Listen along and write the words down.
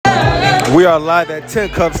We are live at 10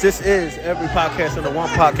 Cups. This is Every Podcast in the One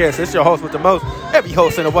Podcast. It's your host with the most. Every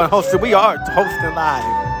host in the one host. We are hosting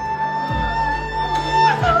live.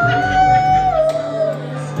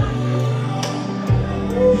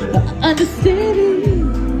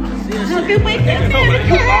 Understanding. How can we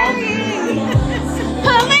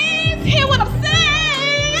Police, hear what I'm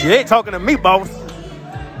saying? You ain't talking to me, boss.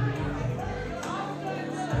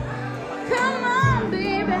 Come on,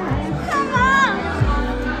 baby. Come on.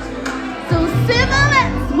 So civil,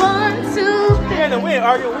 let's 1, 2, 3. Yeah, we ain't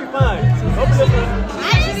arguing. We fine. Open this one.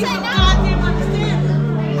 I didn't say nothing.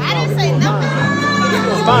 I didn't say nothing.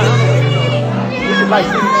 It's fine. This is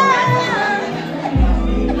like